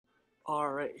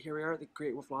Alright, here we are at the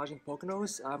Great Wolf Lodge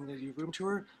Poconos. I'm going to do room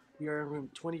tour. We are in room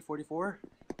 2044.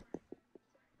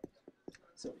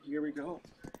 So here we go.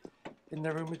 In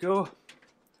the room we go.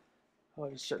 I'll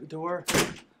just shut the door.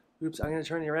 Oops, I'm going to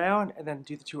turn you around and then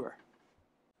do the tour.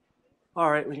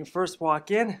 Alright, when you first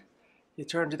walk in, you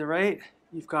turn to the right.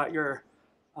 You've got your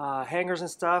hangers and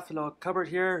stuff, a little cupboard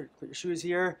here. Put your shoes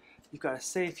here. You've got a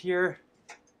safe here.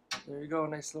 There you go,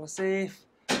 nice little safe.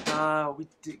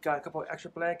 We got a couple of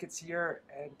extra blankets here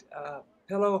and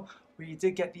pillow. We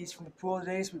did get these from the pool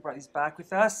today, so we brought these back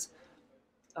with us.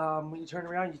 When you turn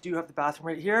around, you do have the bathroom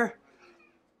right here.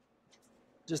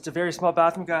 Just a very small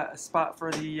bathroom. Got a spot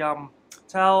for the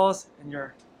towels and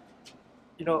your,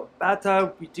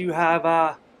 bathtub. We do have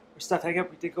your stuff hanging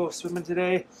up. We did go swimming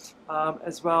today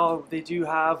as well. They do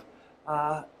have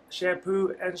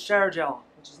shampoo and shower gel,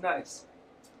 which is nice.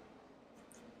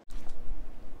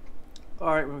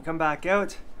 Alright, when we come back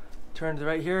out, turn to the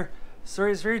right here.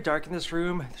 Sorry, it's very dark in this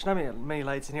room. There's not many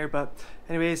lights in here, but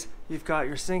anyways, you've got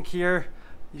your sink here.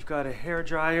 You've got a hair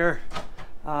dryer.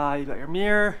 You've got your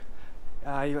mirror.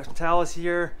 You've got some towels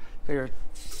here. You've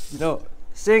got your,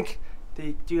 sink.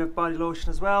 They do have body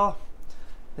lotion as well.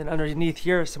 Then underneath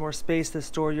here, some more space to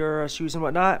store your shoes and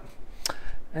whatnot.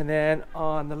 And then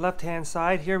on the left-hand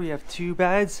side here, we have two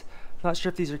beds. Not sure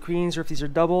if these are queens or if these are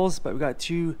doubles, but we've got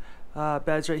two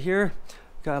beds right here.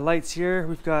 We've got lights here.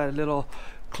 We've got a little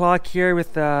clock here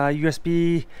with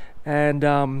USB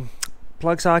and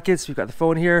plug sockets. We've got the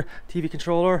phone here, TV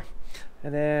controller,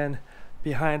 and then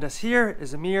behind us here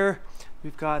is a mirror.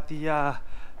 We've got the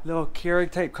little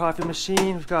Keurig type coffee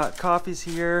machine. We've got coffees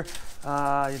here,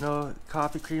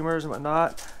 coffee creamers and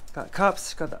whatnot. Got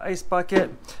cups. Got the ice bucket.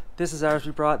 This is ours.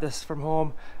 We brought this from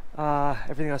home.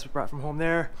 Everything else we brought from home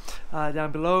there.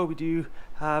 Down below we do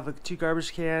have two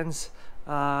garbage cans.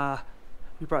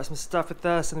 We brought some stuff with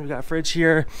us, and we got a fridge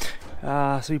here.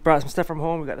 So we brought some stuff from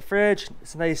home. We got the fridge.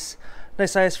 It's a nice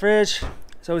size fridge.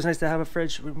 It's always nice to have a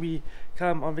fridge when we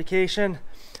come on vacation.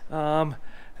 And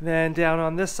then down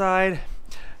on this side,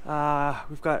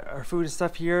 we've got our food and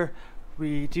stuff here.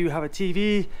 We do have a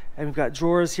TV, and we've got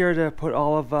drawers here to put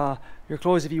all of your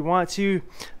clothes if you want to.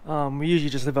 We usually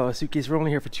just live out of a suitcase. We're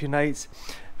only here for 2 nights.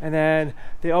 And then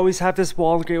they always have this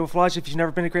wall in Great Wolf Lodge. If you've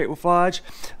never been to Great Wolf Lodge,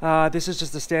 this is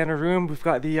just a standard room. We've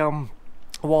got the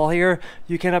wall here.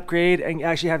 You can upgrade and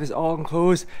actually have this all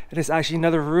enclosed. And it's actually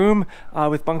another room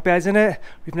with bunk beds in it.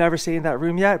 We've never stayed in that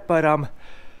room yet, but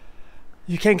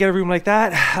you can get a room like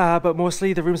that. But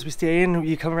mostly the rooms we stay in,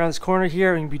 you come around this corner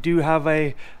here, and we do have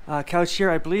a couch here.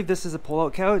 I believe this is a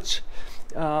pull-out couch.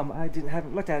 I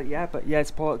haven't looked at it yet, but yeah, it's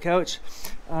a pull-out couch.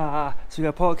 So we got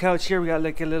a pull-out couch here. We got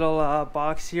like a little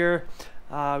box here.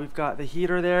 We've got the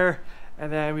heater there, and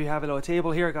then we have a little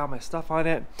table here. I got my stuff on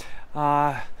it.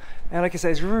 And like I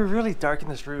said, it's really dark in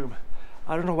this room.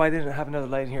 I don't know why they didn't have another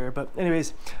light in here, but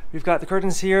anyways, we've got the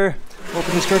curtains here.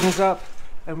 Open these curtains up,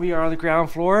 and we are on the ground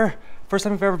floor. First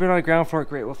time we've ever been on the ground floor at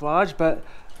Great Wolf Lodge, but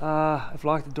I've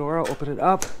locked the door. I'll open it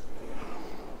up,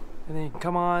 and then you can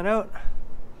come on out.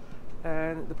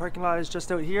 And the parking lot is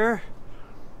just out here.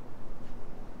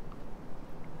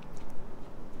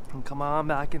 And come on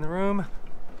back in the room.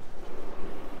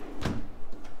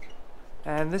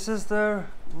 And this is the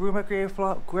room at Great Wolf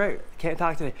Lodge. Can't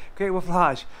talk today. Great Wolf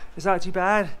Lodge. It's not too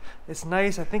bad. It's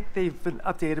nice. I think they've been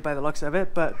updated by the looks of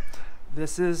it, but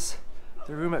this is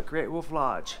the room at Great Wolf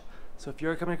Lodge. So if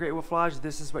you're coming to Great Wolf Lodge,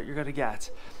 this is what you're gonna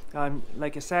get.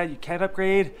 Like I said, you can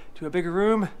upgrade to a bigger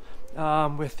room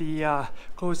with the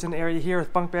closed-in area here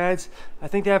with bunk beds. I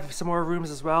think they have some more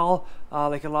rooms as well,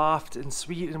 like a loft and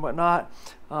suite and whatnot.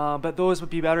 But those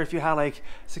would be better if you had like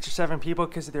 6 or 7 people,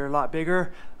 because they're a lot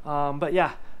bigger. But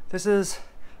yeah, this is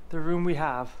the room we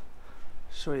have.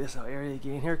 Show you this area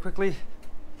again here quickly.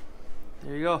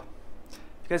 There you go. If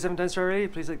you guys haven't done so already,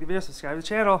 please like the video, subscribe to the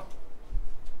channel.